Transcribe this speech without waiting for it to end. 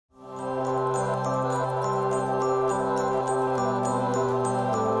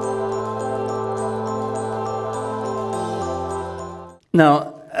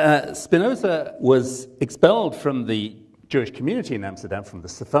Now, Spinoza was expelled from the Jewish community in Amsterdam, from the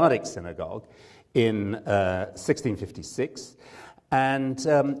Sephardic synagogue, in 1656, and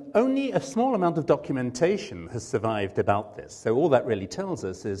only a small amount of documentation has survived about this. So all that really tells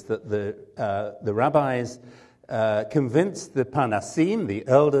us is that the rabbis convinced the Parnassim, the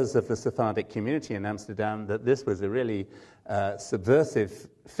elders of the Sephardic community in Amsterdam, that this was a really subversive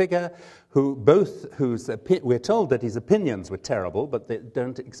figure we're told that his opinions were terrible, but they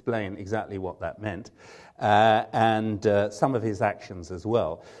don't explain exactly what that meant, and some of his actions as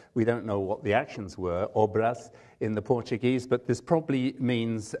well. We don't know what the actions were, obras in the Portuguese, but this probably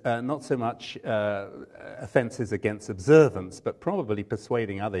means not so much offences against observance, but probably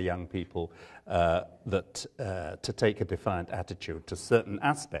persuading other young people to take a defiant attitude to certain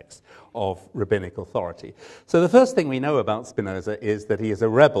aspects of rabbinic authority. So the first thing we know about Spinoza is that he is a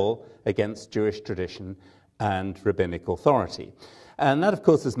rebel against Jewish tradition and rabbinic authority. And that, of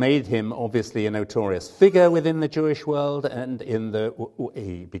course, has made him obviously a notorious figure within the Jewish world, and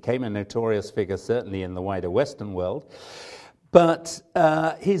he became a notorious figure certainly in the wider Western world. But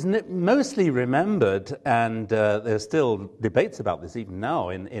he's mostly remembered, and there's still debates about this even now.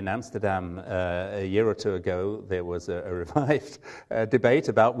 In Amsterdam, a year or two ago, there was a revived debate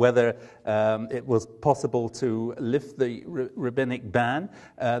about whether it was possible to lift the rabbinic ban.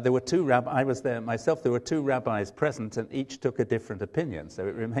 There were two I was there myself. There were two rabbis present, and each took a different opinion. So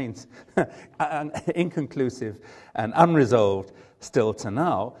it remains inconclusive and unresolved still to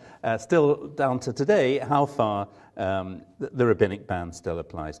now, still down to today, how far the rabbinic ban still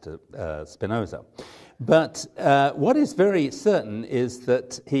applies to Spinoza. But what is very certain is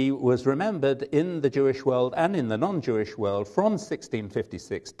that he was remembered in the Jewish world and in the non-Jewish world from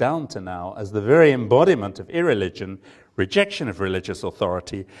 1656 down to now as the very embodiment of irreligion, rejection of religious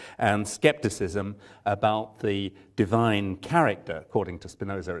authority, and skepticism about the divine character. According to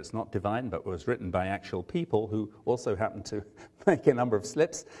Spinoza, it's not divine, but was written by actual people who also happened to make a number of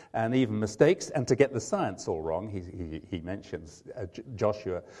slips and even mistakes, and to get the science all wrong. He mentions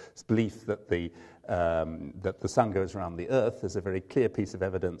Joshua's belief that the sun goes around the earth. There's a very clear piece of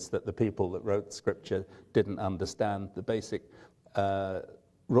evidence that the people that wrote Scripture didn't understand the basic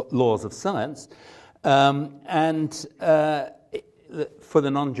laws of science. For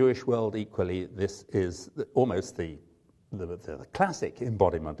the non-Jewish world equally, this is almost the classic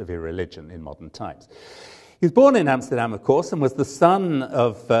embodiment of irreligion in modern times. He was born in Amsterdam, of course, and was the son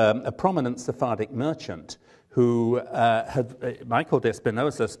of a prominent Sephardic merchant who Michael de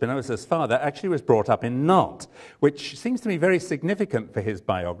Spinoza, Spinoza's father, actually was brought up in Nantes, which seems to me very significant for his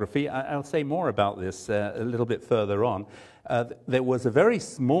biography. I'll say more about this a little bit further on. There was a very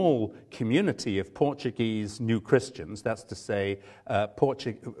small community of Portuguese New Christians, that's to say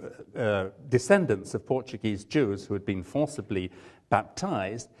descendants of Portuguese Jews who had been forcibly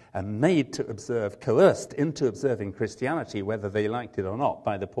baptized and made to observe, coerced into observing Christianity, whether they liked it or not,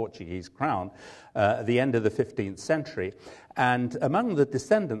 by the Portuguese crown at the end of the 15th century. And among the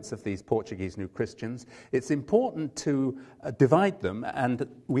descendants of these Portuguese New Christians, it's important to divide them, and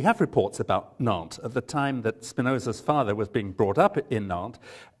we have reports about Nantes at the time that Spinoza's father was being brought up in Nantes,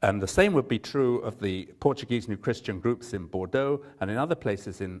 and the same would be true of the Portuguese New Christian groups in Bordeaux and in other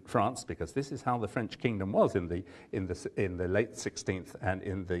places in France, because this is how the French kingdom was in the late 16th and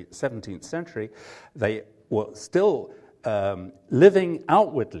in the 17th century. They were still living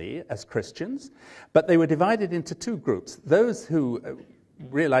outwardly as Christians, but they were divided into two groups. Those who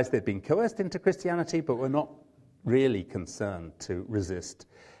realized they'd been coerced into Christianity but were not really concerned to resist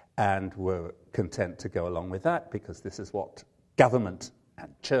and were content to go along with that because this is what government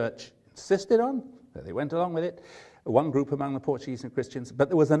and church insisted on, so they went along with it. One group among the Portuguese and Christians, but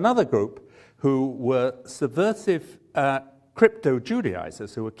there was another group who were subversive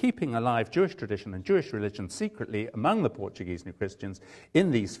crypto-Judaizers who were keeping alive Jewish tradition and Jewish religion secretly among the Portuguese New Christians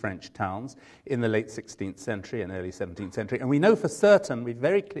in these French towns in the late 16th century and early 17th century. And we know for certain, we have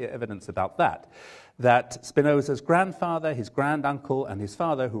very clear evidence about that Spinoza's grandfather, his granduncle, and his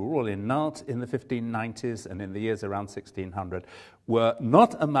father, who were all in Nantes in the 1590s and in the years around 1600, were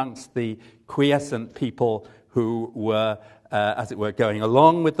not amongst the quiescent people who were, as it were, going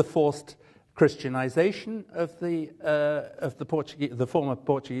along with the forced Christianization of the former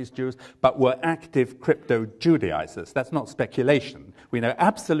Portuguese Jews, but were active crypto-Judaizers. That's not speculation. We know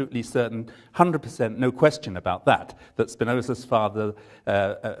absolutely certain, 100%, no question about that Spinoza's father's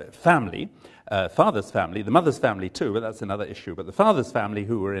family, the mother's family too, but that's another issue, but the father's family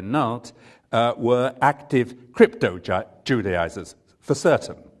who were in Nantes were active crypto-Judaizers, for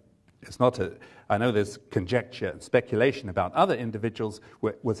certain. It's not I know there's conjecture and speculation about other individuals.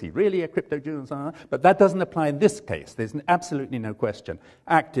 Was he really a crypto-Jew and so on? But that doesn't apply in this case. There's absolutely no question.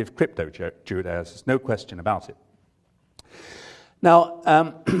 Active crypto-Judaism, no question about it. Now,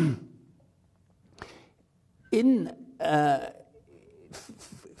 it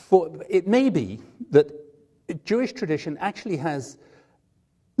may be that Jewish tradition actually has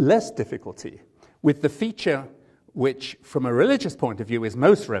less difficulty with the feature which, from a religious point of view, is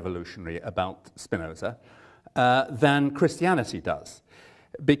most revolutionary about Spinoza than Christianity does.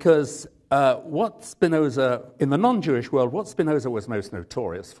 Because what Spinoza, in the non-Jewish world, what Spinoza was most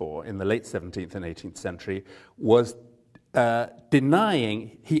notorious for in the late 17th and 18th century was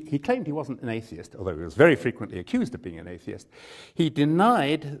denying, he claimed he wasn't an atheist, although he was very frequently accused of being an atheist. He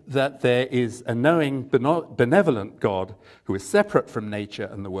denied that there is a knowing, benevolent God who is separate from nature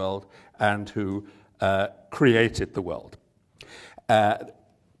and the world and who created the world.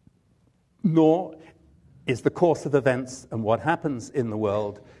 Nor is the course of events and what happens in the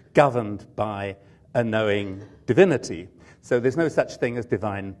world governed by a knowing divinity. So there's no such thing as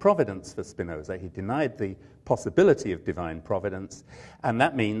divine providence for Spinoza. He denied the possibility of divine providence, and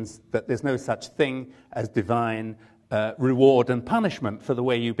that means that there's no such thing as divine reward and punishment for the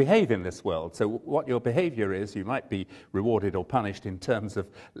way you behave in this world. So what your behavior is, you might be rewarded or punished in terms of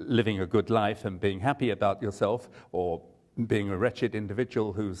living a good life and being happy about yourself, or being a wretched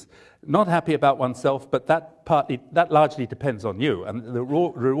individual who's not happy about oneself, but that largely depends on you. And the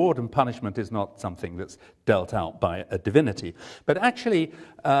reward and punishment is not something that's dealt out by a divinity. But actually,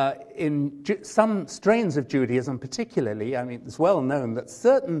 in some strains of Judaism particularly, I mean, it's well known that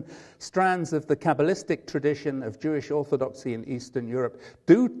certain strands of the Kabbalistic tradition of Jewish orthodoxy in Eastern Europe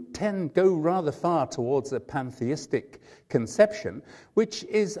do go rather far towards a pantheistic conception, which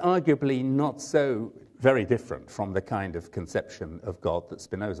is arguably not so very different from the kind of conception of God that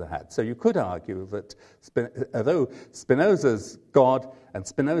Spinoza had. So you could argue that although Spinoza's God and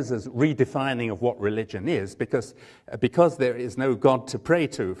Spinoza's redefining of what religion is, because there is no God to pray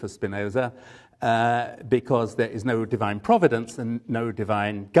to for Spinoza, because there is no divine providence and no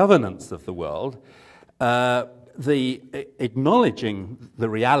divine governance of the world, the acknowledging the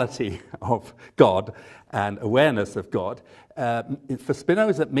reality of God and awareness of God, for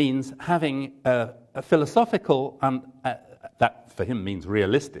Spinoza means having a philosophical, that for him means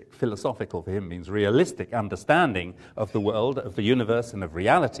realistic, philosophical for him means realistic understanding of the world, of the universe, and of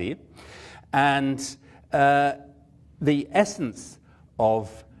reality. And the essence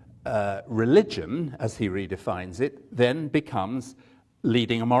of religion, as he redefines it, then becomes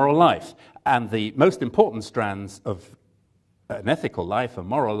leading a moral life. And the most important strands of an ethical life, a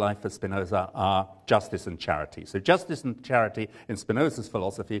moral life for Spinoza, are justice and charity. So justice and charity in Spinoza's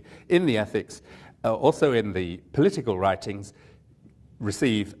philosophy, in the ethics, also in the political writings,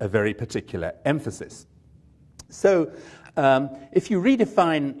 receive a very particular emphasis. So if you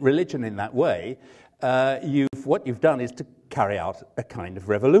redefine religion in that way, what you've done is to carry out a kind of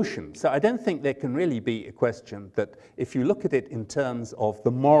revolution. So I don't think there can really be a question that if you look at it in terms of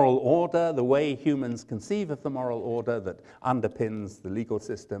the moral order, the way humans conceive of the moral order that underpins the legal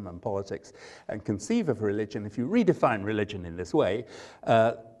system and politics, and conceive of religion, if you redefine religion in this way,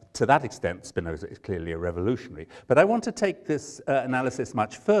 to that extent, Spinoza is clearly a revolutionary. But I want to take this analysis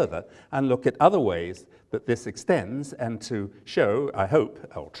much further and look at other ways that this extends, and to show, I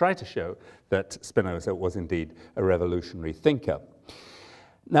hope, or try to show, that Spinoza was indeed a revolutionary thinker.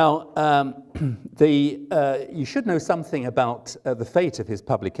 Now, you should know something about the fate of his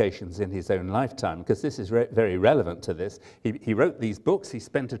publications in his own lifetime, because this is very relevant to this. He wrote these books. He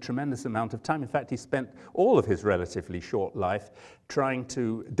spent a tremendous amount of time. In fact, he spent all of his relatively short life trying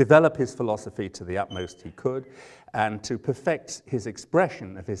to develop his philosophy to the utmost he could, and to perfect his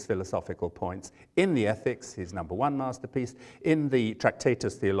expression of his philosophical points in the Ethics, his #1 masterpiece, in the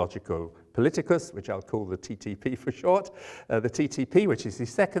Tractatus Theologico-Politicus, which I'll call the TTP for short, the TTP, which is his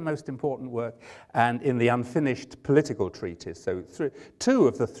second most important work, and in the unfinished political treatise. So two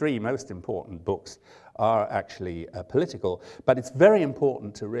of the three most important books are actually political. But it's very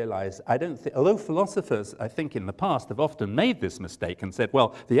important to realize, although philosophers, I think, in the past have often made this mistake and said,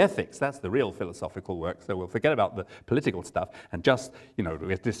 well, the ethics, that's the real philosophical work, so we'll forget about the political stuff and just,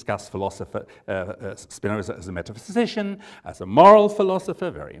 we discuss philosopher, Spinoza as a metaphysician, as a moral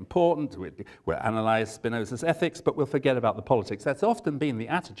philosopher, very important. We'll analyze Spinoza's ethics, but we'll forget about the politics. That's often been the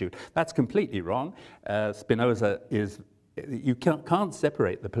attitude. That's completely wrong. Spinoza is... You can't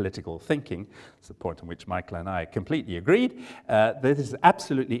separate the political thinking. It's the point on which Michael and I completely agreed. This is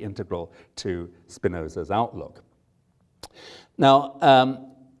absolutely integral to Spinoza's outlook. Now,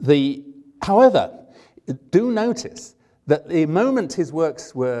 however, do notice that the moment his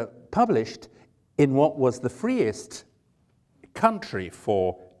works were published, in what was the freest country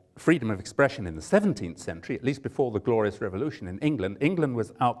for freedom of expression in the 17th century, at least before the Glorious Revolution in England, England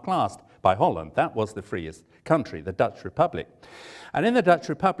was outclassed by Holland. That was the freest country, the Dutch Republic. And in the Dutch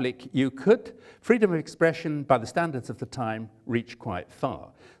Republic, freedom of expression by the standards of the time reached quite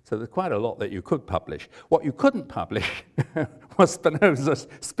far. So there's quite a lot that you could publish. What you couldn't publish was Spinoza's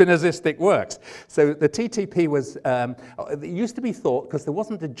Spinozistic works. So the TTP was, it used to be thought, because there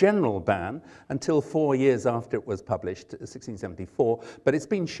wasn't a general ban until 4 years after it was published, 1674, but it's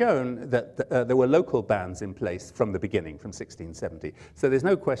been shown that there were local bans in place from the beginning, from 1670. So there's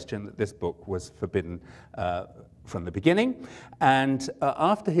no question that this book was forbidden from the beginning. And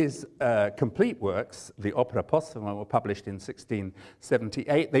after his complete works, the Opera Postuma, were published in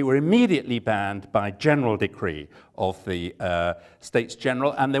 1678, they were immediately banned by general decree of the States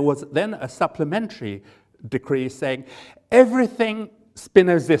General. And there was then a supplementary decree saying everything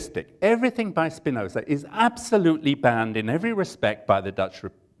Spinozistic, everything by Spinoza is absolutely banned in every respect by the Dutch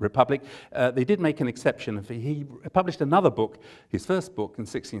Republic. They did make an exception. He published another book, his first book in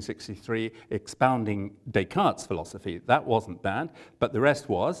 1663, expounding Descartes' philosophy. That wasn't banned, but the rest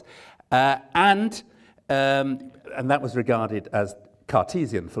was. And that was regarded as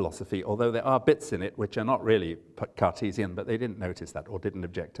Cartesian philosophy, although there are bits in it which are not really Cartesian, but they didn't notice that or didn't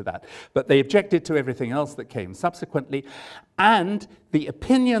object to that. But they objected to everything else that came subsequently, and the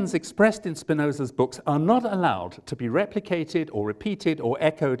opinions expressed in Spinoza's books are not allowed to be replicated or repeated or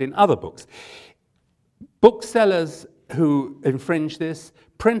echoed in other books. Booksellers who infringe this,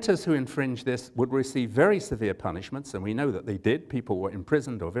 printers who infringe this, would receive very severe punishments, and we know that they did. People were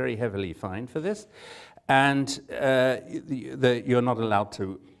imprisoned or very heavily fined for this. And you're not allowed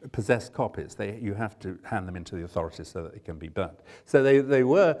to possess copies. You have to hand them into the authorities so that they can be burnt.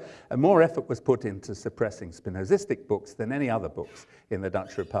 So more effort was put into suppressing Spinozistic books than any other books in the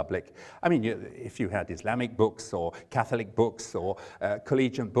Dutch Republic. I mean, if you had Islamic books or Catholic books or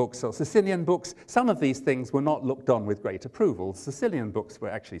collegiate books or Sicilian books, some of these things were not looked on with great approval. Sicilian books were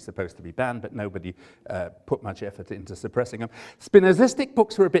actually supposed to be banned, but nobody put much effort into suppressing them. Spinozistic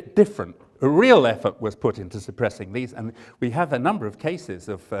books were a bit different. A real effort was put into suppressing these, and we have a number of cases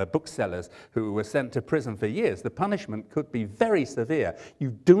of booksellers who were sent to prison for years. The punishment could be very severe. You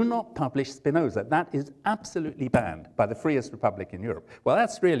do not publish Spinoza. That is absolutely banned by the freest republic in Europe. Well,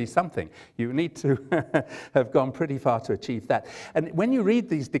 that's really something. You need to have gone pretty far to achieve that. And when you read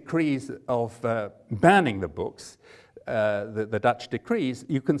these decrees of banning the books, the Dutch decrees,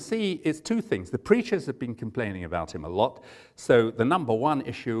 you can see it's two things. The preachers have been complaining about him a lot. So the number one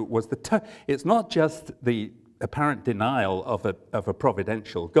issue was it's not just the apparent denial of a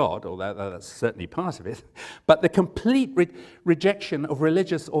providential God, although that's certainly part of it, but the complete rejection of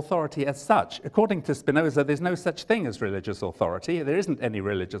religious authority as such. According to Spinoza, there's no such thing as religious authority. There isn't any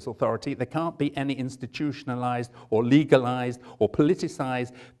religious authority. There can't be any institutionalized or legalized or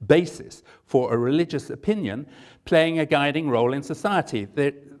politicized basis for a religious opinion playing a guiding role in society.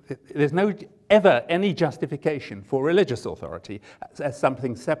 There's no ever any justification for religious authority as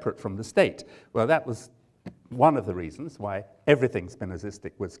something separate from the state. Well, that was one of the reasons why everything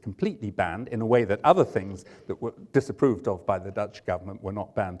Spinozistic was completely banned in a way that other things that were disapproved of by the Dutch government were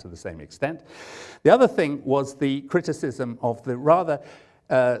not banned to the same extent. The other thing was the criticism of the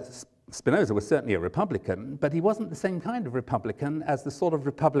Spinoza was certainly a Republican, but he wasn't the same kind of Republican as the sort of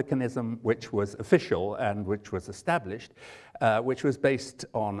republicanism which was official and which was established, which was based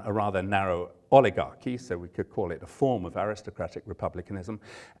on a rather narrow oligarchy, so we could call it a form of aristocratic republicanism.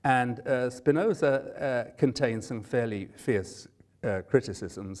 And Spinoza contains some fairly fierce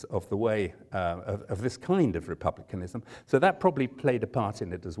criticisms of the way of this kind of republicanism. So that probably played a part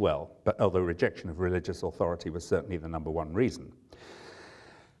in it as well, but although rejection of religious authority was certainly the number one reason.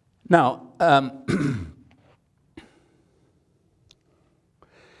 Now,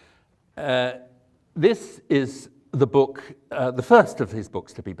 this is the book, the first of his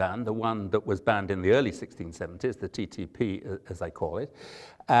books to be banned, the one that was banned in the early 1670s, the TTP, as I call it.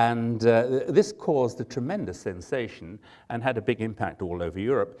 And this caused a tremendous sensation and had a big impact all over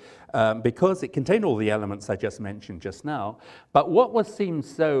Europe because it contained all the elements I just mentioned just now. But what seemed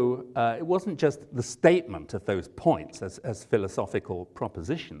so, it wasn't just the statement of those points as philosophical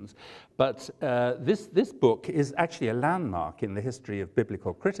propositions, but this book is actually a landmark in the history of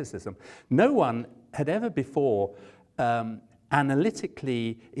biblical criticism. No one had ever before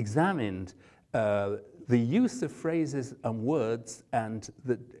analytically examined the use of phrases and words and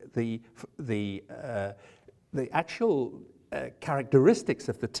the actual characteristics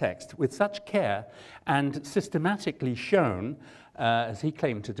of the text with such care and systematically shown as he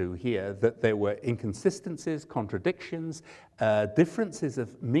claimed to do here, that there were inconsistencies, contradictions, differences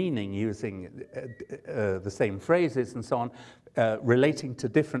of meaning using the same phrases and so on, relating to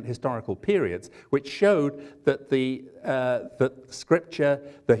different historical periods, which showed that that Scripture,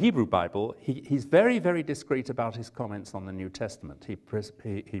 the Hebrew Bible, he's very, very discreet about his comments on the New Testament.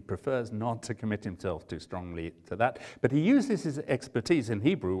 He prefers not to commit himself too strongly to that, but he uses his expertise in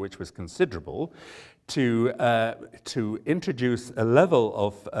Hebrew, which was considerable, to introduce a level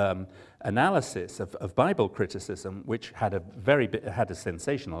of analysis of Bible criticism, which had a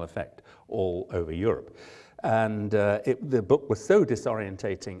sensational effect all over Europe. And the book was so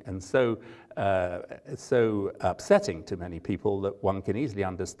disorientating and so upsetting to many people that one can easily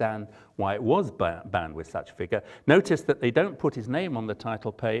understand why it was banned with such vigor. Notice that they don't put his name on the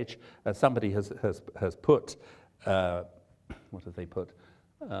title page. Somebody has put, what have they put?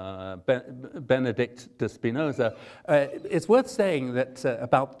 Benedict de Spinoza. It's worth saying that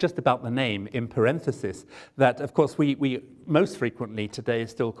about the name in parenthesis, that of course we most frequently today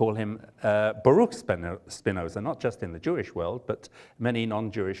still call him Baruch Spinoza, not just in the Jewish world, but many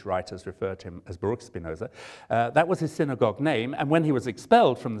non-Jewish writers refer to him as Baruch Spinoza. That was his synagogue name, and when he was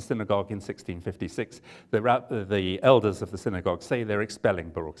expelled from the synagogue in 1656, the elders of the synagogue say they're expelling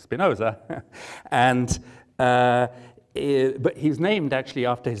Baruch Spinoza, and but he's named actually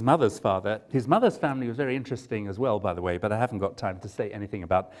after his mother's father. His mother's family was very interesting as well, by the way, but I haven't got time to say anything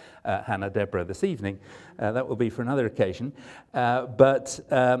about Hannah Deborah this evening. That will be for another occasion.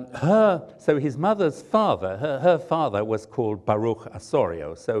 So his mother's father, her father was called Baruch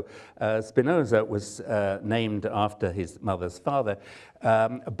Osorio. So Spinoza was named after his mother's father.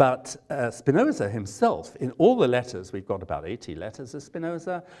 But Spinoza himself, in all the letters, we've got about 80 letters of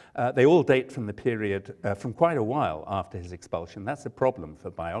Spinoza, they all date from the period, from quite a while after his expulsion. That's a problem for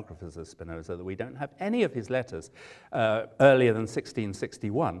biographers of Spinoza, that we don't have any of his letters earlier than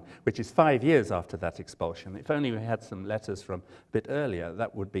 1661, which is 5 years after that expulsion. If only we had some letters from a bit earlier,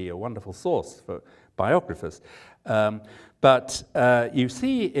 that would be a wonderful source for biographers. But you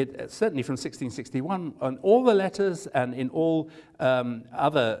see it certainly from 1661 on all the letters and in all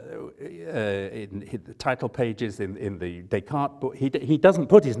other in the title pages in the Descartes book. He doesn't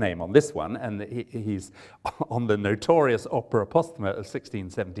put his name on this one, and he's on the notorious Opera Postuma of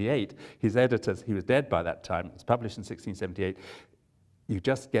 1678. His editors, he was dead by that time, it was published in 1678. You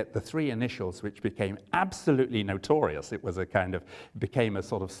just get the three initials, which became absolutely notorious. It was became a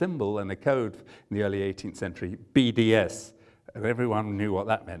sort of symbol and a code in the early 18th century, BDS. And everyone knew what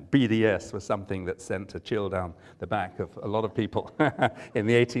that meant. BDS was something that sent a chill down the back of a lot of people in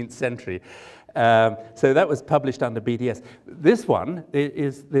the 18th century. So that was published under BDS. This one,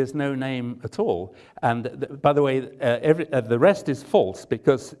 there's no name at all. And by the way, the rest is false,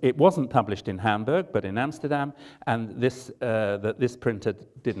 because it wasn't published in Hamburg, but in Amsterdam, and this printer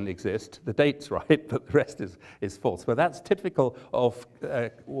didn't exist. The date's right, but the rest is false. Well, that's typical of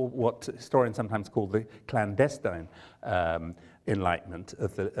what historians sometimes call the clandestine Enlightenment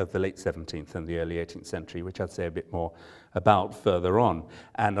of the late 17th and the early 18th century, which I'd say a bit more about further on,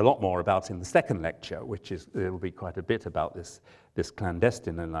 and a lot more about in the second lecture, there will be quite a bit about this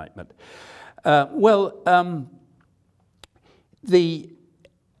clandestine Enlightenment.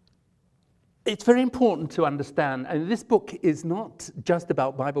 It's very important to understand, and this book is not just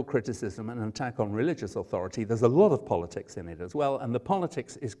about Bible criticism and an attack on religious authority. There's a lot of politics in it as well, and the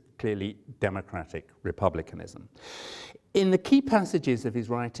politics is clearly democratic republicanism. In the key passages of his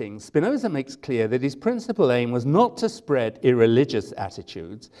writings, Spinoza makes clear that his principal aim was not to spread irreligious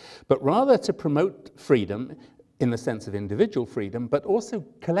attitudes, but rather to promote freedom in the sense of individual freedom, but also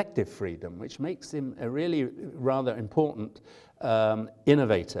collective freedom, which makes him a really rather important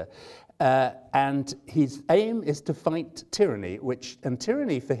innovator. And his aim is to fight tyranny, and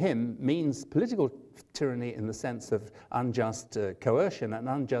tyranny for him means political tyranny in the sense of unjust coercion and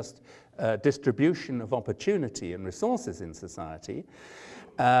unjust distribution of opportunity and resources in society.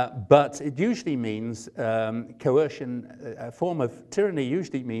 But it usually means coercion, a form of tyranny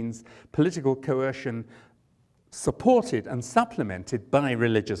usually means political coercion supported and supplemented by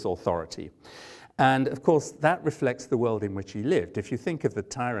religious authority. And of course, that reflects the world in which he lived. If you think of the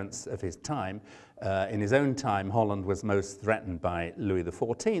tyrants of his time, in his own time, Holland was most threatened by Louis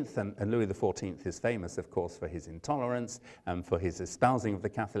XIV, and Louis XIV is famous, of course, for his intolerance and for his espousing of the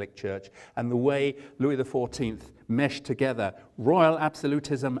Catholic Church, and the way Louis XIV meshed together royal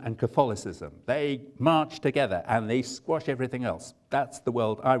absolutism and Catholicism. They march together and they squash everything else. That's the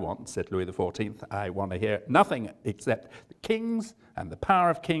world I want, said Louis XIV. I want to hear nothing except the kings and the power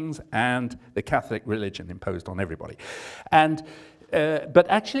of kings and the Catholic religion imposed on everybody. And But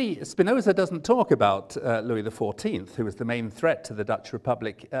actually, Spinoza doesn't talk about Louis XIV, who was the main threat to the Dutch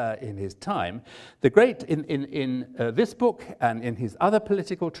Republic in his time. The great, in this book and in his other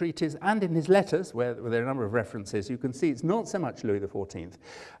political treatises and in his letters, where there are a number of references, you can see it's not so much Louis XIV,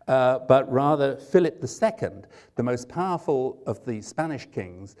 but rather Philip II, the most powerful of the Spanish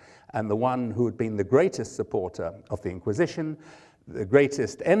kings and the one who had been the greatest supporter of the Inquisition, the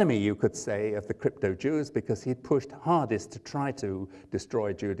greatest enemy, you could say, of the crypto-Jews, because he'd pushed hardest to try to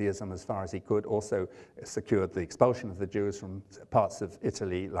destroy Judaism as far as he could, also secured the expulsion of the Jews from parts of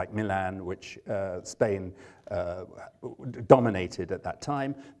Italy like Milan, which Spain dominated at that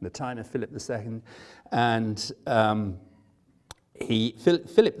time, in the time of Philip II. And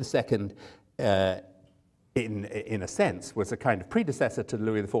Philip II, in a sense, was a kind of predecessor to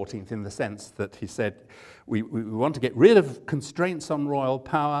Louis XIV in the sense that he said, we want to get rid of constraints on royal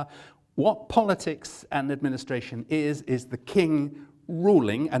power. What politics and administration is the king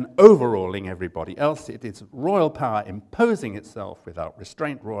ruling and overruling everybody else. It is royal power imposing itself without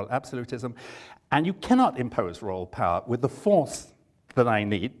restraint, royal absolutism, and you cannot impose royal power with the force that I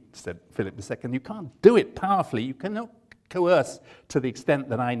need, said Philip II. You can't do it powerfully. You cannot coerce to the extent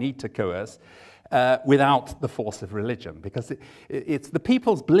that I need to coerce without the force of religion, because it's the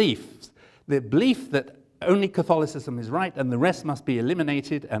people's beliefs, the belief that only Catholicism is right and the rest must be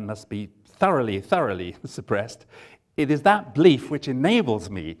eliminated and must be thoroughly suppressed. It is that belief which enables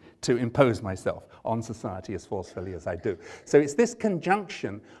me to impose myself on society as forcefully as I do. So it's this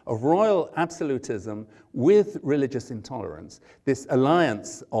conjunction of royal absolutism with religious intolerance, this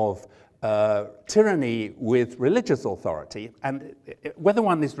alliance of tyranny with religious authority, and whether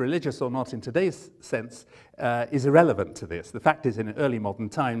one is religious or not in today's sense is irrelevant to this. The fact is, in early modern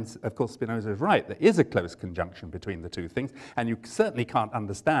times, of course, Spinoza is right, there is a close conjunction between the two things, and you certainly can't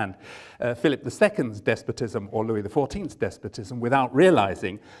understand Philip II's despotism or Louis XIV's despotism without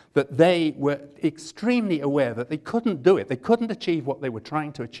realizing that they were extremely aware that they couldn't do it. They couldn't achieve what they were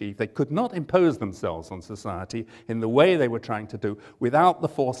trying to achieve. They could not impose themselves on society in the way they were trying to do without the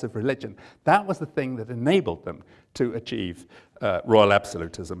force of religion. That was the thing that enabled them to achieve royal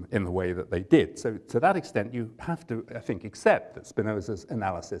absolutism in the way that they did. So to that extent, you have to, I think, accept that Spinoza's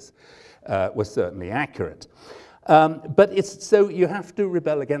analysis was certainly accurate. But it's so you have to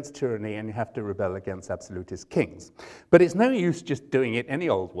rebel against tyranny and you have to rebel against absolutist kings. But it's no use just doing it any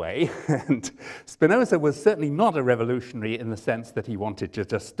old way. And Spinoza was certainly not a revolutionary in the sense that he wanted to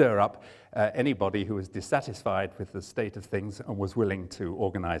just stir up anybody who was dissatisfied with the state of things and was willing to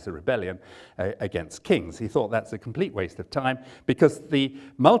organize a rebellion against kings. He thought that's a complete waste of time because the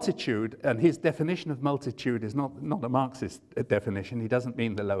multitude, and his definition of multitude is not a Marxist definition. He doesn't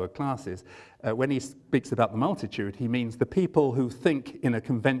mean the lower classes. When he speaks about the multitude, he means the people who think in a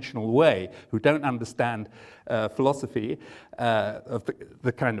conventional way, who don't understand philosophy of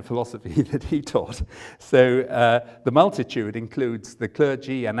the kind of philosophy that he taught. So the multitude includes the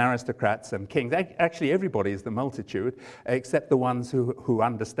clergy and aristocrats and kings. Actually, everybody is the multitude, except the ones who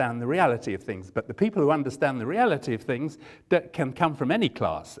understand the reality of things. But the people who understand the reality of things can come from any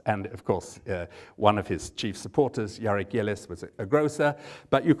class. And of course, one of his chief supporters, Jarek Jelis, was a grocer.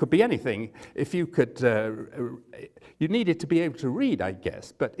 But you could be anything. If you could, you needed to be able to read, I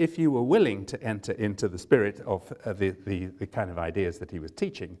guess. But if you were willing to enter into the spirit of the kind of ideas that he was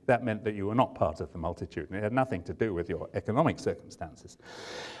teaching, that meant that you were not part of the multitude. And it had nothing to do with your economic circumstances.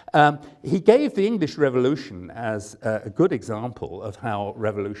 He gave the English Revolution as a good example of how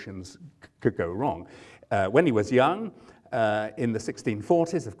revolutions could go wrong. When he was young, in the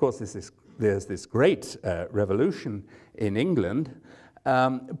 1640s, of course, there's this great revolution in England.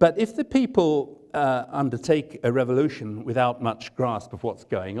 But if the people undertake a revolution without much grasp of what's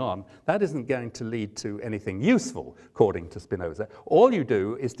going on, that isn't going to lead to anything useful, according to Spinoza. All you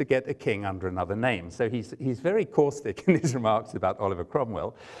do is to get a king under another name. So he's very caustic in his remarks about Oliver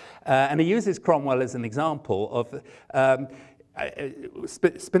Cromwell. And he uses Cromwell as an example of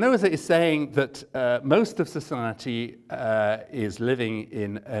Spinoza is saying that most of society is living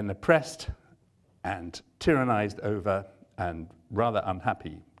in an oppressed and tyrannized over and rather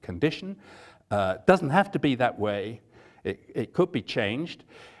unhappy condition. Doesn't have to be that way. It could be changed.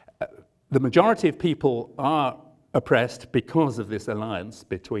 The majority of people are oppressed because of this alliance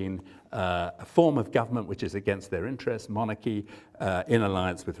between a form of government which is against their interests, monarchy, in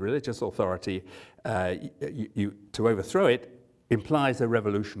alliance with religious authority. To overthrow it implies a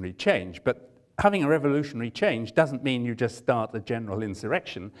revolutionary change. But having a revolutionary change doesn't mean you just start a general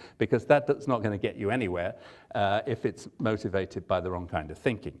insurrection, because that's not going to get you anywhere if it's motivated by the wrong kind of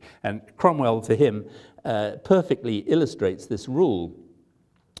thinking. And Cromwell, for him, perfectly illustrates this rule.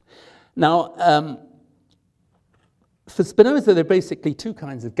 Now, For Spinoza, there are basically two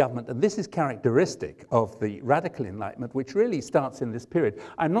kinds of government, and this is characteristic of the radical Enlightenment, which really starts in this period.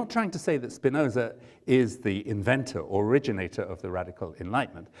 I'm not trying to say that Spinoza is the inventor or originator of the radical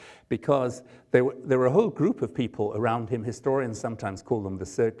Enlightenment, because there were a whole group of people around him. Historians sometimes call them the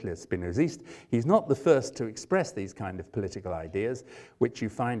Cercle Spinoziste. He's not the first to express these kind of political ideas, which you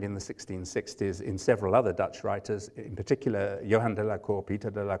find in the 1660s in several other Dutch writers, in particular Johan de la Cour, Peter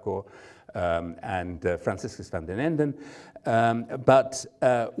de la Cour, and Franciscus van den Enden. But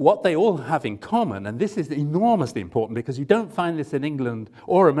what they all have in common, and this is enormously important because you don't find this in England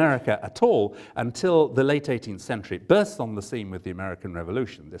or America at all until the late 18th century. It bursts on the scene with the American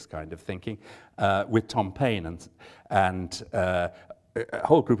Revolution, this kind of thinking, with Tom Paine and a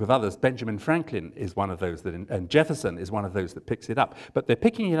whole group of others. Benjamin Franklin is one of those and Jefferson is one of those that picks it up. But they're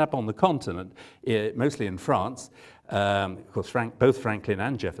picking it up on the continent, mostly in France. Of course, both Franklin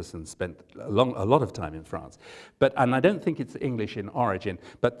and Jefferson spent a lot of time in France. And I don't think it's English in origin.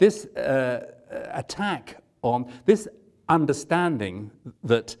 But this attack on this understanding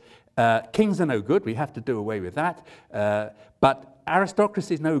that kings are no good, we have to do away with that, but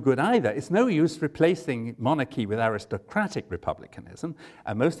aristocracy is no good either. It's no use replacing monarchy with aristocratic republicanism.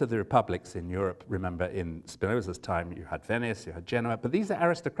 And most of the republics in Europe, remember in Spinoza's time, you had Venice, you had Genoa, but these are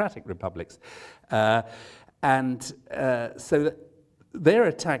aristocratic republics. So they're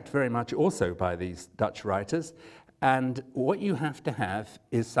attacked very much also by these Dutch writers. And what you have to have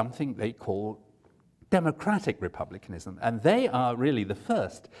is something they call democratic republicanism. And they are really the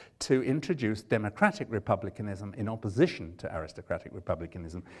first to introduce democratic republicanism in opposition to aristocratic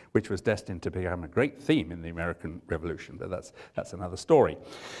republicanism, which was destined to become a great theme in the American Revolution. But that's another story.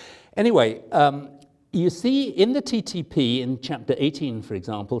 Anyway, you see in the TTP, in chapter 18, for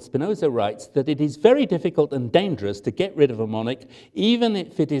example, Spinoza writes that it is very difficult and dangerous to get rid of a monarch, even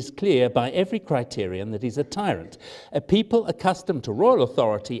if it is clear by every criterion that he's a tyrant. A people accustomed to royal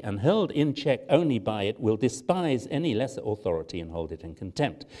authority and held in check only by it will despise any lesser authority and hold it in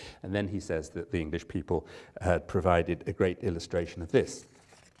contempt. And then he says that the English people had provided a great illustration of this.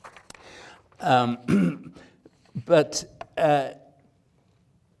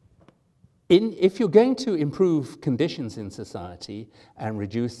 If you're going to improve conditions in society and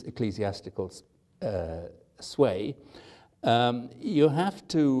reduce ecclesiastical sway, you have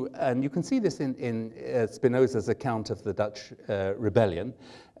to, and you can see this in Spinoza's account of the Dutch rebellion,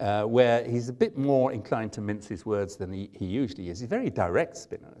 where he's a bit more inclined to mince his words than he usually is. He's very direct,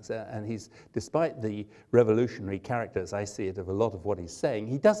 Spinoza, and despite the revolutionary character, as I see it, of a lot of what he's saying,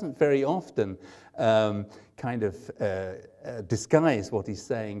 he doesn't very often disguise what he's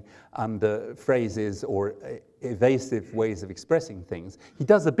saying under phrases or evasive ways of expressing things. He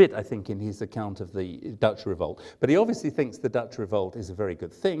does a bit, I think, in his account of the Dutch revolt, but he obviously thinks the Dutch revolt is a very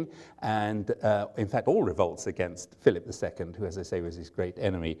good thing, and in fact all revolts against Philip II, who, as I say, was his great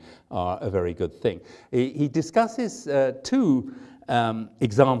enemy, are a very good thing. He discusses two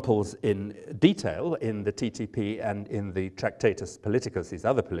examples in detail in the TTP and in the Tractatus Politicus, his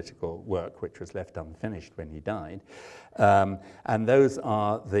other political work, which was left unfinished when he died. And those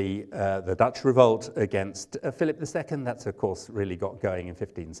are the Dutch revolt against Philip II. That's, of course, really got going in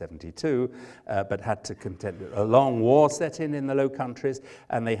 1572, but had to contend with a long war set in the Low Countries,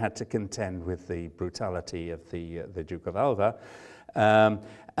 and they had to contend with the brutality of the Duke of Alva.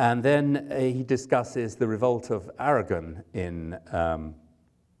 And then he discusses the revolt of Aragon in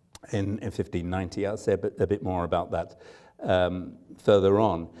 1590. I'll say a bit more about that further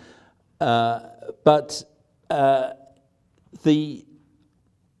on. Let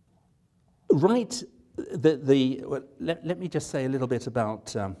me just say a little bit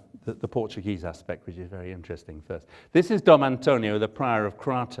about the Portuguese aspect, which is very interesting first. This is Dom Antonio, the prior of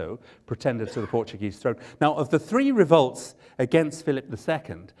Crato, pretender to the Portuguese throne. Now, of the three revolts against Philip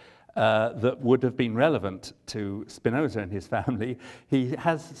II that would have been relevant to Spinoza and his family, he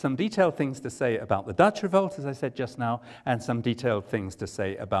has some detailed things to say about the Dutch revolt, as I said just now, and some detailed things to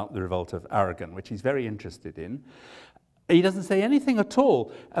say about the revolt of Aragon, which he's very interested in. He doesn't say anything at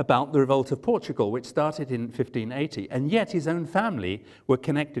all about the revolt of Portugal, which started in 1580, and yet his own family were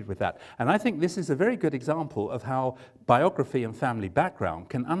connected with that. And I think this is a very good example of how biography and family background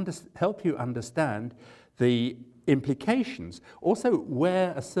can help you understand the implications, also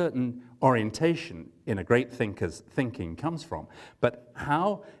where a certain orientation in a great thinker's thinking comes from, but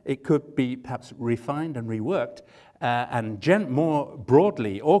how it could be perhaps refined and reworked and more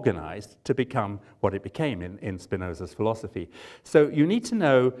broadly organized to become what it became in Spinoza's philosophy. So you need to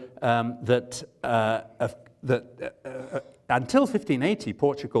know that until 1580,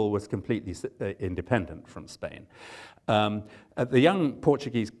 Portugal was completely independent from Spain. The young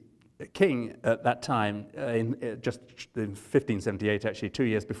Portuguese king at that time, just in 1578, actually 2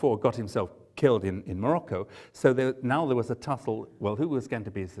 years before, got himself killed in Morocco. So now there was a tussle, well, who was going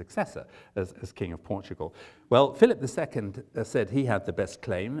to be his successor as King of Portugal? Well, Philip II said he had the best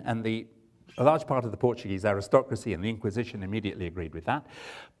claim, and a large part of the Portuguese aristocracy and the Inquisition immediately agreed with that.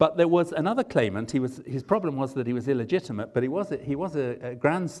 But there was another claimant. His problem was that he was illegitimate, but he was a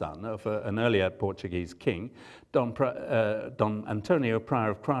grandson of an earlier Portuguese king, Don Antonio,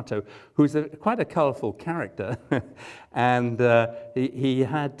 Prior of Crato, who's quite a colourful character. And he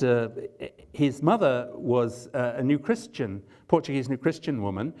had his mother was a Portuguese New Christian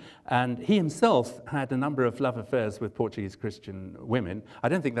woman, and he himself had a number of love affairs with Portuguese Christian women. I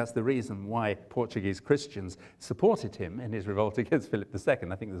don't think that's the reason why Portuguese Christians supported him in his revolt against Philip II.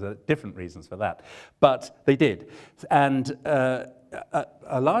 I think there's different reasons for that. But they did. And a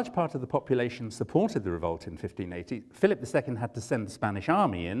large part of the population supported the revolt in 1580. Philip II had to send the Spanish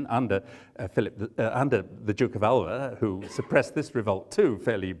army in under the Duke of Alva, who suppressed this revolt too,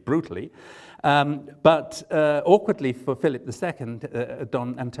 fairly brutally. But awkwardly for Philip II,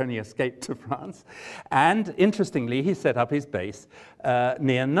 Don Antonio escaped to France. And interestingly, he set up his base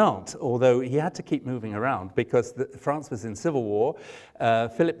near Nantes, although he had to keep moving around because France was in civil war.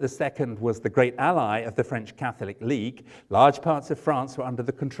 Philip II was the great ally of the French Catholic League. Large parts of France were under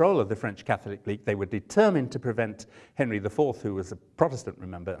the control of the French Catholic League. They were determined to prevent Henry IV, who was a Protestant,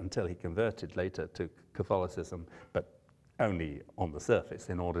 remember, until he converted later to Catholicism, but only on the surface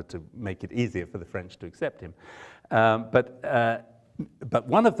in order to make it easier for the French to accept him. But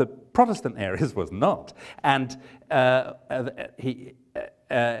one of the Protestant areas was not. And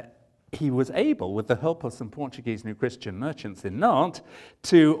he was able, with the help of some Portuguese New Christian merchants in Nantes,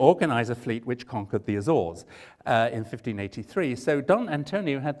 to organize a fleet which conquered the Azores in 1583. So Don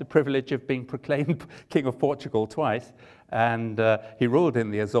Antonio had the privilege of being proclaimed King of Portugal twice, and he ruled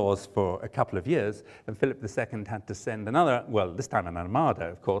in the Azores for a couple of years, and Philip II had to send another, well, this time an armada,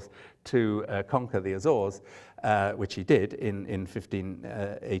 of course, to conquer the Azores, which he did in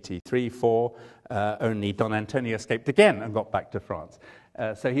 1583-4. Only Don Antonio escaped again and got back to France.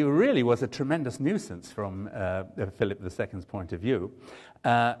 So he really was a tremendous nuisance from Philip II's point of view.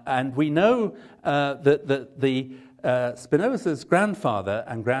 And we know that the Spinoza's grandfather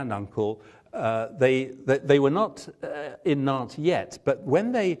and granduncle, they were not in Nantes yet, but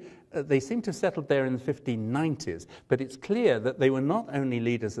when they seem to have settled there in the 1590s, but it's clear that they were not only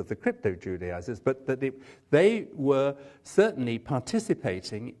leaders of the crypto-Judaizers, but that they were certainly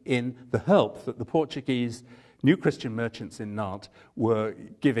participating in the help that the Portuguese New Christian merchants in Nantes were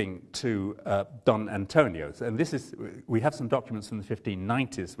giving to Don Antonio. And we have some documents from the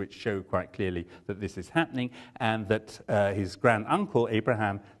 1590s which show quite clearly that this is happening, and that his grand-uncle,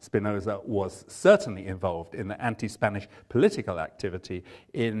 Abraham Spinoza, was certainly involved in the anti-Spanish political activity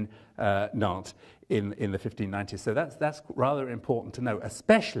in Nantes in the 1590s. So that's rather important to know,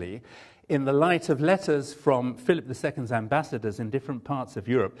 especially in the light of letters from Philip II's ambassadors in different parts of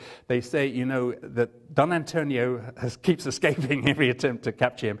Europe. They say, that Don Antonio keeps escaping every attempt to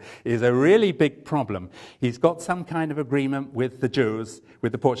capture him is a really big problem. He's got some kind of agreement with the Jews,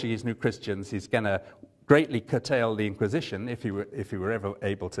 with the Portuguese New Christians. He's going to greatly curtail the Inquisition if he were ever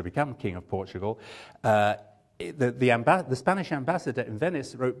able to become King of Portugal. The Spanish ambassador in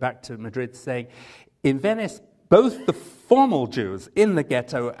Venice wrote back to Madrid saying, in Venice, both the formal Jews in the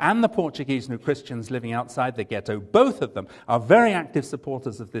ghetto and the Portuguese New Christians living outside the ghetto, both of them are very active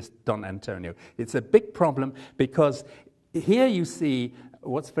supporters of this Don Antonio. It's a big problem because here you see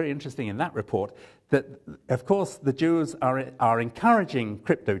what's very interesting in that report, that, of course, the Jews are encouraging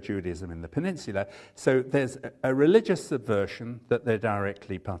crypto-Judaism in the peninsula, so there's a religious subversion that they're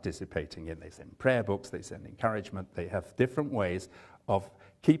directly participating in. They send prayer books, they send encouragement, they have different ways of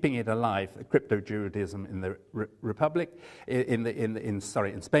keeping it alive, crypto-Judaism in the Republic, in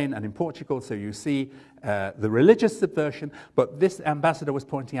Spain and in Portugal. So you see the religious subversion, but this ambassador was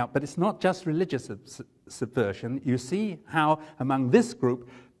pointing out, but it's not just religious subversion. You see how among this group,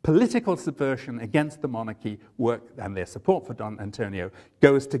 political subversion against the monarchy work, and their support for Don Antonio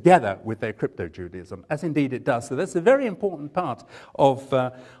goes together with their crypto-Judaism, as indeed it does. So that's a very important part of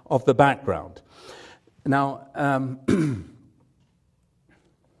the background. Now,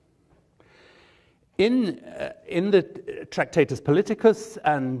 in the Tractatus Politicus,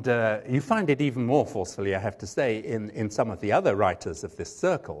 and you find it even more forcefully, I have to say, in some of the other writers of this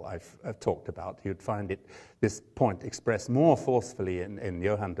circle I've talked about, you'd find it this point expressed more forcefully in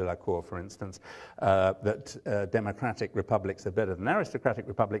Johann de la Cour, for instance, that democratic republics are better than aristocratic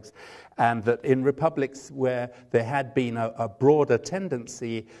republics, and that in republics where there had been a broader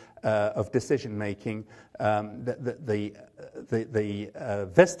tendency of decision-making, the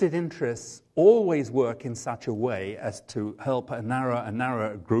vested interests always work in such a way as to help a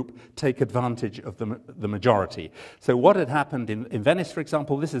narrower group take advantage of the majority. So what had happened in Venice, for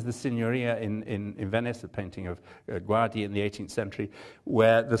example, this is the Signoria in Venice, a painting of Guardi in the 18th century,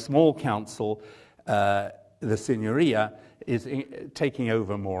 where the small council, the Signoria, is taking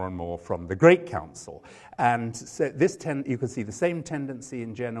over more and more from the Great Council. And so you can see the same tendency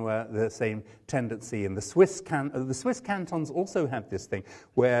in Genoa, the same tendency in the Swiss cantons. The Swiss cantons also have this thing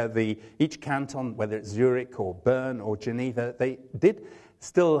where each canton, whether it's Zurich or Bern or Geneva, they did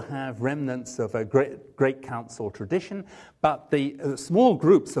still have remnants of a great council tradition, but the small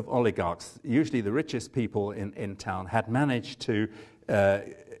groups of oligarchs, usually the richest people in town, had managed to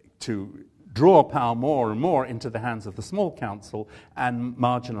draw power more and more into the hands of the small council and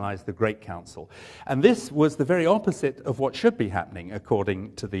marginalize the great council. And this was the very opposite of what should be happening,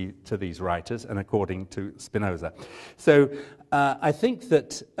 according to these writers and according to Spinoza. So I think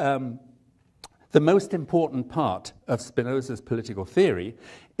that the most important part of Spinoza's political theory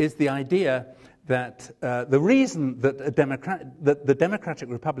is the idea that the reason that the democratic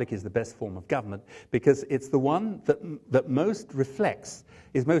republic is the best form of government, because it's the one that most reflects,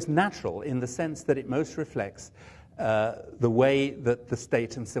 is most natural in the sense that it most reflects the way that the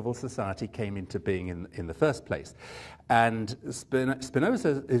state and civil society came into being in the first place. And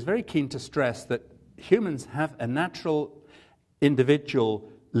Spinoza is very keen to stress that humans have a natural individual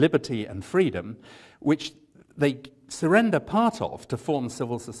liberty and freedom, which they surrender part of to form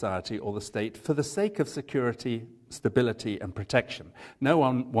civil society or the state for the sake of security, stability, and protection. No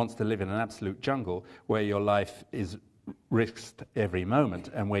one wants to live in an absolute jungle where your life is risked every moment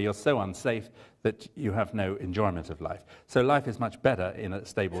and where you're so unsafe that you have no enjoyment of life. So life is much better in a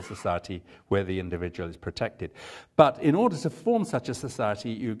stable society where the individual is protected. But in order to form such a society,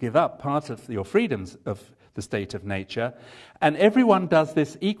 you give up part of your freedoms of the state of nature, and everyone does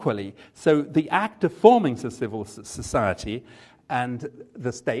this equally. So the act of forming a civil society and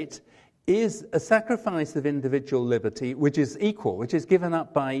the state is a sacrifice of individual liberty which is equal, which is given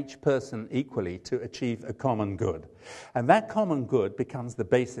up by each person equally to achieve a common good. And that common good becomes the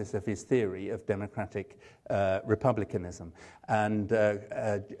basis of his theory of democratic republicanism. And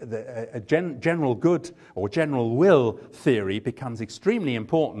general good or general will theory becomes extremely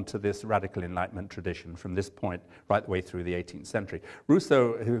important to this radical Enlightenment tradition from this point right the way through the 18th century.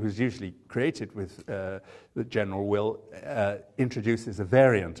 Rousseau, who's usually created with the general will, introduces a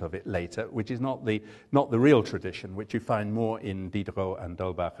variant of it later, which is not the real tradition, which you find more in Diderot and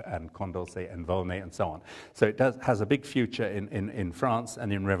D'Holbach and Condorcet and Volney and so on. So it has a big future in France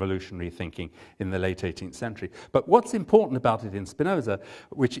and in revolutionary thinking in the late 18th century. But what's important about it in Spinoza,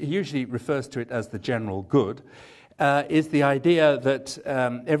 which he usually refers to it as the general good, is the idea that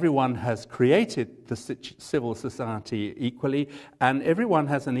everyone has created the civil society equally, and everyone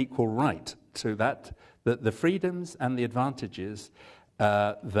has an equal right to that the freedoms and the advantages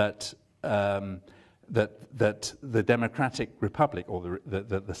that the democratic republic or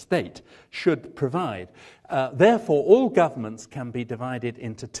the state should provide. Therefore, all governments can be divided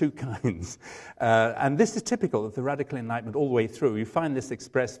into two kinds. And this is typical of the radical Enlightenment all the way through. You find this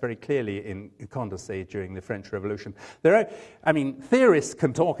expressed very clearly in Condorcet during the French Revolution. Theorists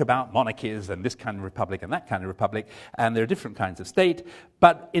can talk about monarchies and this kind of republic and that kind of republic, and there are different kinds of state.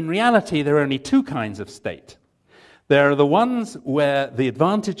 But in reality, there are only two kinds of state. There are the ones where the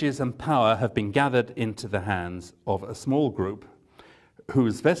advantages and power have been gathered into the hands of a small group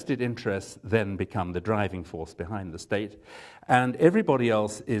whose vested interests then become the driving force behind the state, and everybody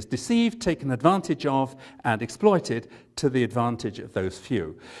else is deceived, taken advantage of, and exploited to the advantage of those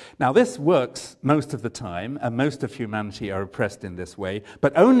few. Now, this works most of the time, and most of humanity are oppressed in this way,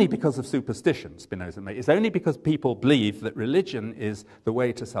 but only because of superstition, Spinoza made. It's only because people believe that religion is the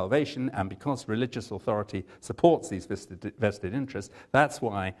way to salvation, and because religious authority supports these vested interests, that's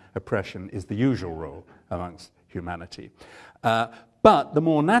why oppression is the usual rule amongst humanity. But the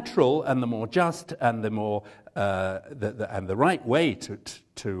more natural and the more just and the more and the right way to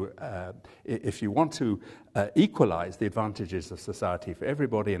if you want to equalize the advantages of society for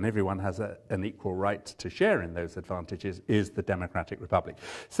everybody and everyone has an equal right to share in those advantages, is the democratic republic.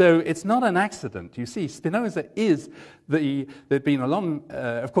 So it's not an accident. You see, Spinoza is there'd been a long,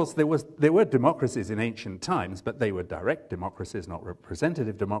 of course there were democracies in ancient times, but they were direct democracies, not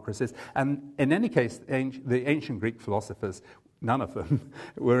representative democracies. And in any case, the ancient Greek philosophers none of them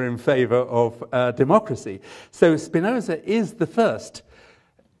were in favor of democracy. So Spinoza is the first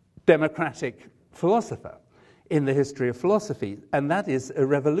democratic philosopher in the history of philosophy, and that is a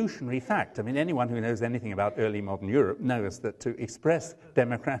revolutionary fact. I mean, anyone who knows anything about early modern Europe knows that to express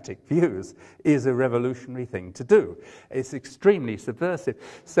democratic views is a revolutionary thing to do. It's extremely subversive.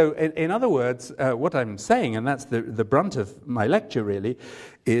 So, in other words, what I'm saying, and that's the brunt of my lecture really,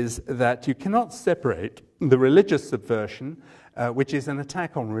 is that you cannot separate the religious subversion, which is an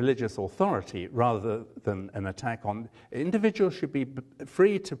attack on religious authority rather than an attack on... Individuals should be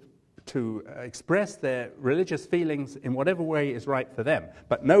free to express their religious feelings in whatever way is right for them.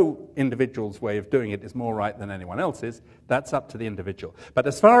 But no individual's way of doing it is more right than anyone else's. That's up to the individual. But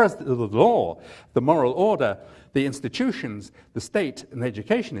as far as the law, the moral order, the institutions, the state, and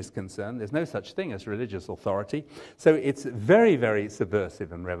education is concerned, there's no such thing as religious authority. So it's very, very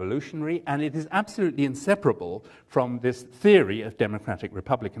subversive and revolutionary, and it is absolutely inseparable from this theory of democratic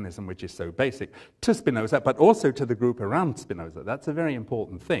republicanism, which is so basic to Spinoza, but also to the group around Spinoza. That's a very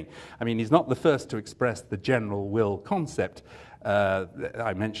important thing. I mean, he's not the first to express the general will concept.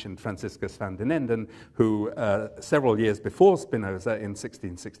 I mentioned Franciscus van den Enden, who several years before Spinoza, in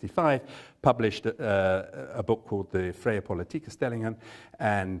 1665, published a book called the Freie Politische Stellingen,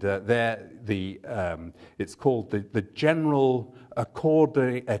 and there it's called the general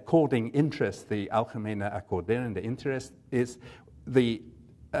according interest, the algemene accorderende interest, is the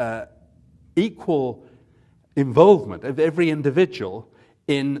equal involvement of every individual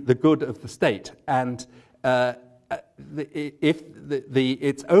in the good of the state, and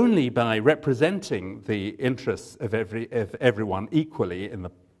it's only by representing the interests of everyone equally in the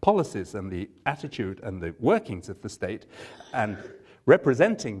policies and the attitude and the workings of the state, and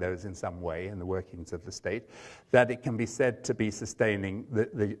representing those in some way in the workings of the state, that it can be said to be sustaining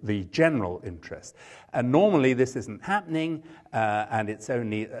the general interest. And normally this isn't happening, and it's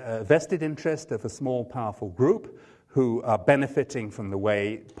only a vested interest of a small, powerful group who are benefiting from the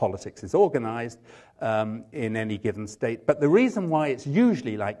way politics is organized in any given state. But the reason why it's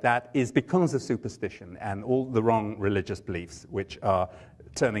usually like that is because of superstition and all the wrong religious beliefs, which are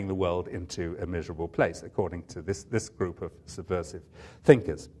turning the world into a miserable place, according to this group of subversive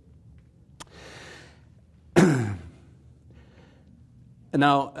thinkers.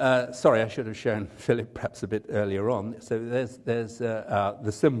 Now, sorry, I should have shown Philip perhaps a bit earlier on. So there's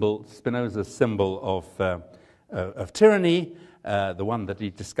the symbol, Spinoza's symbol of tyranny, the one that he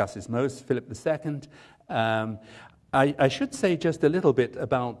discusses most, Philip II. I should say just a little bit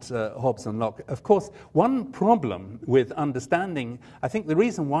about Hobbes and Locke. Of course, one problem with understanding, I think the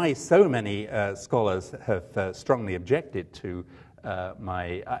reason why so many scholars have strongly objected to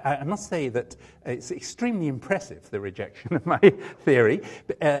I must say that it's extremely impressive, the rejection of my theory,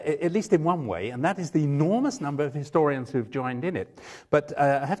 at least in one way, and that is the enormous number of historians who've joined in it. But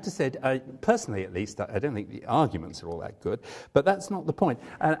I have to say, personally at least, I don't think the arguments are all that good, but that's not the point.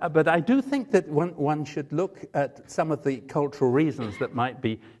 But I do think that one should look at some of the cultural reasons that might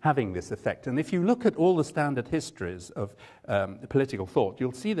be having this effect. And if you look at all the standard histories of political thought,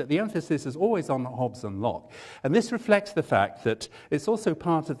 you'll see that the emphasis is always on Hobbes and Locke. And this reflects the fact that it's also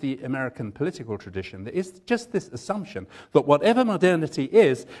part of the American political tradition. There is just this assumption that whatever modernity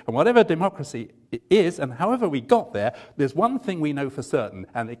is, and whatever democracy is, and however we got there, there's one thing we know for certain,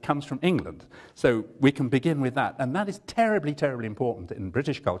 and it comes from England. So we can begin with that. And that is terribly, terribly important in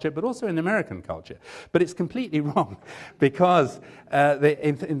British culture, but also in American culture. But it's completely wrong, because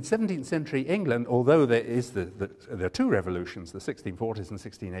in 17th century England, although there are two revolutions, the 1640s and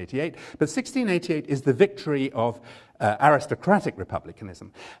 1688, but 1688 is the victory of aristocratic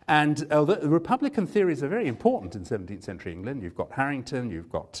republicanism. And although republican theories are very important in 17th century England, you've got Harrington,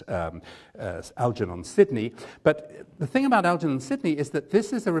 you've got Algernon Sidney, but the thing about Algernon Sidney is that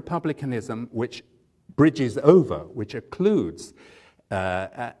this is a republicanism which bridges over, which occludes,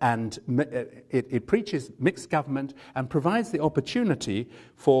 and it preaches mixed government and provides the opportunity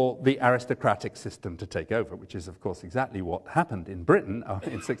for the aristocratic system to take over, which is, of course, exactly what happened in Britain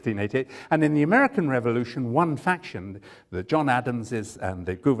in 1688. And in the American Revolution, one faction, the John Adamses and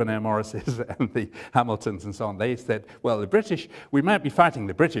the Gouverneur Morrises and the Hamiltons and so on, they said, well, the British, we might be fighting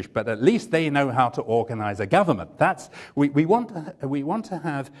the British, but at least they know how to organize a government. We want to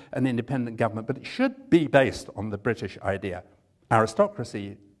have an independent government, but it should be based on the British idea.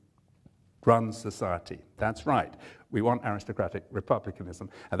 Aristocracy runs society. That's right. We want aristocratic republicanism,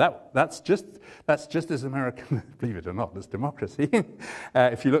 and that's just as American, believe it or not, as democracy.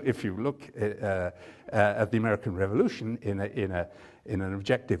 If you look at the American Revolution in in an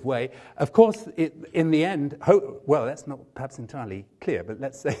objective way. Of course, in the end, well, that's not perhaps entirely clear, but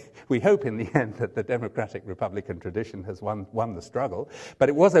let's say we hope in the end that the democratic Republican tradition has won the struggle. But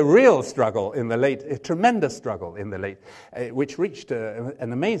it was a real struggle in the late, a tremendous struggle in the late, which reached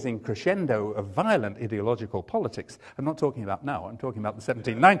an amazing crescendo of violent ideological politics. I'm not talking about now, I'm talking about the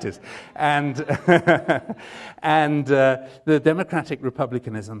 1790s. And, and the democratic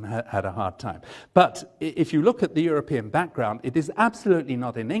republicanism had a hard time. But if you look at the European background, it is absolutely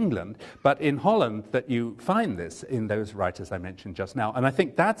not in England, but in Holland that you find this in those writers I mentioned just now. And I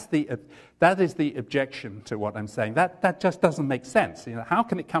think that is the objection to what I'm saying. That just doesn't make sense. You know, how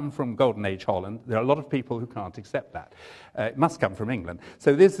can it come from Golden Age Holland? There are a lot of people who can't accept that. It must come from England.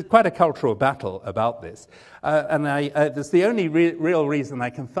 So there's quite a cultural battle about this. And that's the only real reason I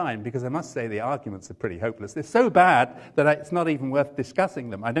can find, because I must say the arguments are pretty hopeless. They're so bad that it's not even worth discussing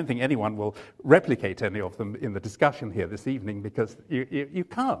them. I don't think anyone will replicate any of them in the discussion here this evening, because you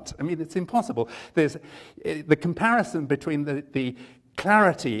can't. I mean, it's impossible. There's the comparison between the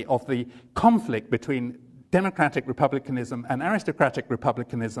clarity of the conflict between democratic republicanism and aristocratic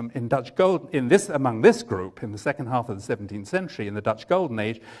republicanism among this group in the second half of the 17th century in the Dutch Golden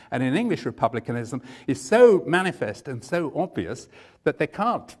Age, and in English republicanism is so manifest and so obvious that there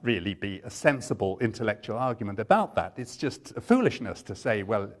can't really be a sensible intellectual argument about that. It's just a foolishness to say,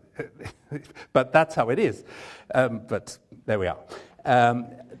 well, but that's how it is. But there we are.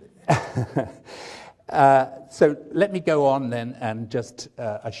 So let me go on then, and just,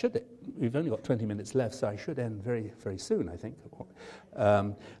 we've only got 20 minutes left, so I should end very, very soon, I think.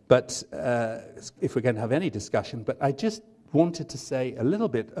 But if we're going to have any discussion, but I just wanted to say a little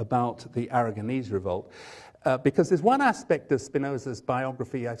bit about the Aragonese revolt, because there's one aspect of Spinoza's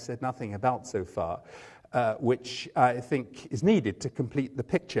biography I've said nothing about so far, which I think is needed to complete the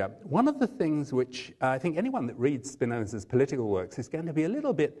picture. One of the things which I think anyone that reads Spinoza's political works is going to be a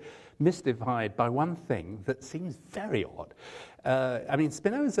little bit mystified by one thing that seems very odd. I mean,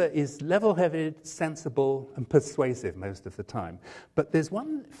 Spinoza is level-headed, sensible, and persuasive most of the time. But there's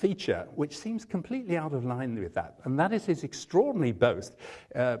one feature which seems completely out of line with that, and that is his extraordinary boast.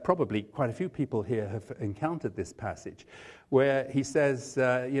 Probably quite a few people here have encountered this passage, where he says,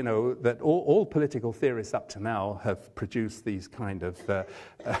 that all political theorists up to now have produced these kind of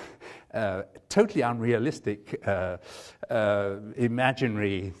totally unrealistic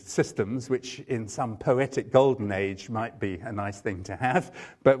imaginary systems, which in some poetic golden age might be a nice thing to have,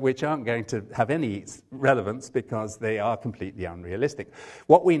 but which aren't going to have any relevance because they are completely unrealistic.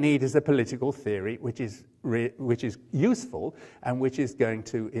 What we need is a political theory which is useful and which is going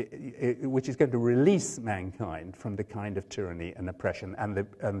to release mankind from the kind of tyranny and oppression and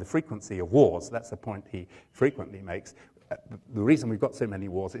the frequency of wars. That's the point he frequently makes. The reason we've got so many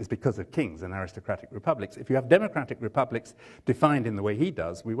wars is because of kings and aristocratic republics. If you have democratic republics defined in the way he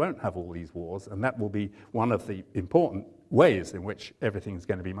does, we won't have all these wars, and that will be one of the important ways in which everything's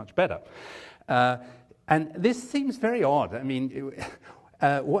going to be much better. And this seems very odd. I mean,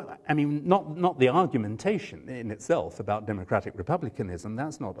 not the argumentation in itself about democratic republicanism.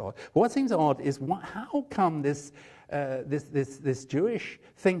 That's not odd. What seems odd is how come this Jewish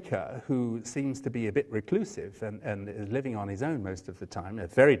thinker, who seems to be a bit reclusive and is living on his own most of the time, a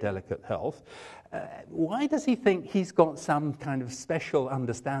very delicate health, why does he think he's got some kind of special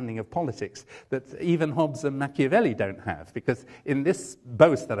understanding of politics that even Hobbes and Machiavelli don't have? Because in this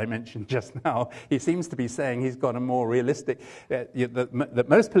boast that I mentioned just now, he seems to be saying he's got a more realistic, that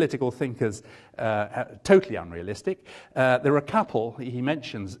most political thinkers are totally unrealistic. There are a couple, he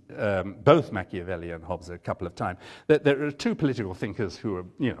mentions both Machiavelli and Hobbes a couple of times, that there are two political thinkers who are,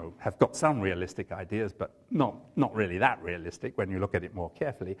 have got some realistic ideas, but not really that realistic when you look at it more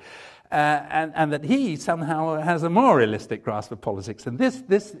carefully, and that he somehow has a more realistic grasp of politics. And this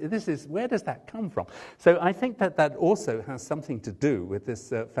is, where does that come from? So I think that also has something to do with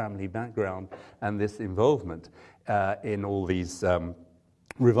this family background and this involvement in all these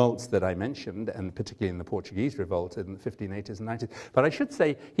revolts that I mentioned, and particularly in the Portuguese revolt in the 1580s and 90s. But I should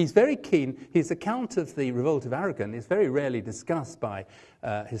say he's very keen. His account of the revolt of Aragon is very rarely discussed by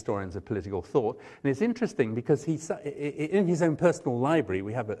historians of political thought. And it's interesting because in his own personal library,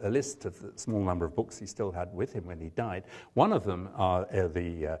 we have a list of the small number of books he still had with him when he died. One of them are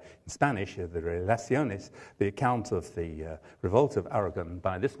in Spanish, the Relaciones, the account of the revolt of Aragon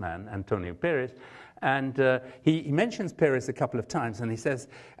by this man, Antonio Pérez. And he mentions Pires a couple of times, and he says,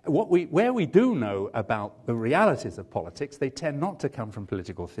 where we do know about the realities of politics, they tend not to come from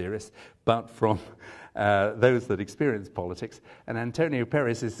political theorists, but from those that experience politics. And Antonio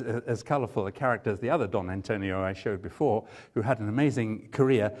Pires is as colorful a character as the other Don Antonio I showed before, who had an amazing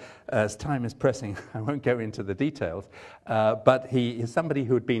career. As time is pressing, I won't go into the details, but he is somebody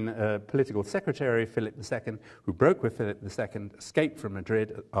who had been a political secretary of Philip II, who broke with Philip II, escaped from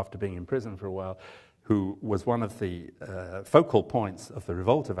Madrid after being in prison for a while, who was one of the focal points of the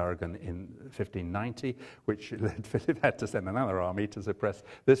revolt of Aragon in 1590, which led Philip had to send another army to suppress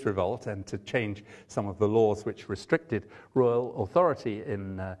this revolt and to change some of the laws which restricted royal authority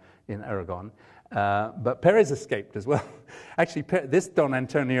in Aragon. But Pires escaped as well. Actually, this Don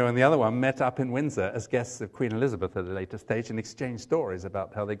Antonio and the other one met up in Windsor as guests of Queen Elizabeth at a later stage and exchanged stories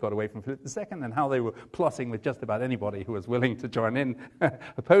about how they got away from Philip II and how they were plotting with just about anybody who was willing to join in,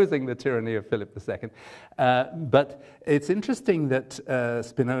 opposing the tyranny of Philip II. But it's interesting that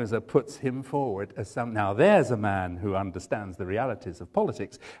Spinoza puts him forward as now there's a man who understands the realities of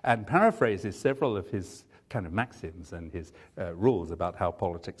politics and paraphrases several of his kind of maxims and his rules about how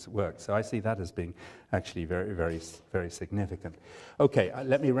politics works. So I see that as being actually very, very, very significant. Okay,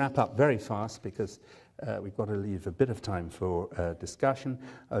 let me wrap up very fast because we've got to leave a bit of time for discussion.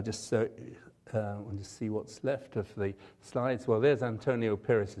 I'll just want to see what's left of the slides. Well, there's Antonio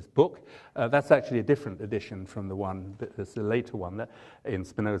Pires' book. That's actually a different edition from the one, it's a later one that in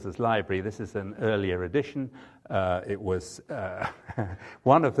Spinoza's library. This is an earlier edition. It was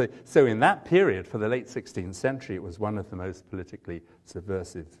one of the, so in that period, for the late 16th century, it was one of the most politically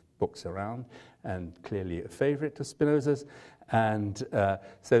subversive books around, and clearly a favorite of Spinoza's. And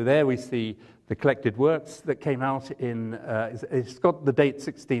so there we see the collected works that came out in, it's got the date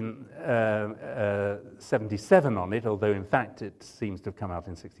 1677 on it, although in fact it seems to have come out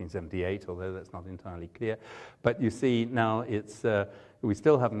in 1678, although that's not entirely clear. But you see now it's, we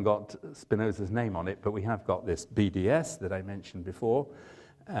still haven't got Spinoza's name on it, but we have got this BDS that I mentioned before,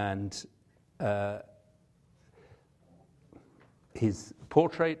 and his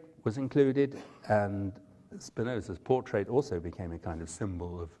portrait was included, and Spinoza's portrait also became a kind of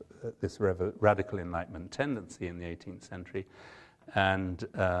symbol of this radical Enlightenment tendency in the 18th century. And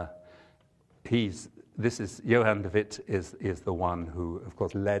Johann de Witt is the one who, of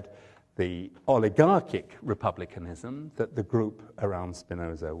course, led the oligarchic republicanism that the group around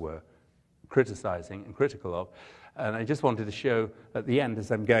Spinoza were criticizing and critical of. And I just wanted to show at the end,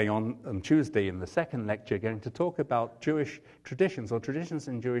 as I'm going on Tuesday in the second lecture, going to talk about Jewish traditions or traditions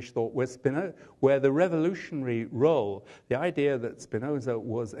in Jewish thought where the revolutionary role, the idea that Spinoza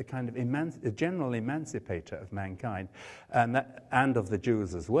was a kind of a general emancipator of mankind and of the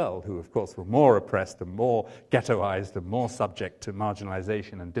Jews as well, who of course were more oppressed and more ghettoized and more subject to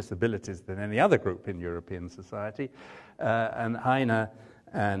marginalization and disabilities than any other group in European society. And Heine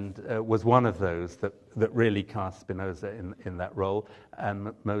was one of those that really cast Spinoza in that role,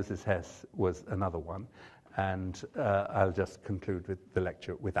 and Moses Hess was another one. And I'll just conclude with the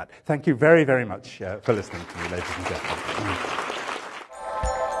lecture with that. Thank you very, very much for listening to me, ladies and gentlemen.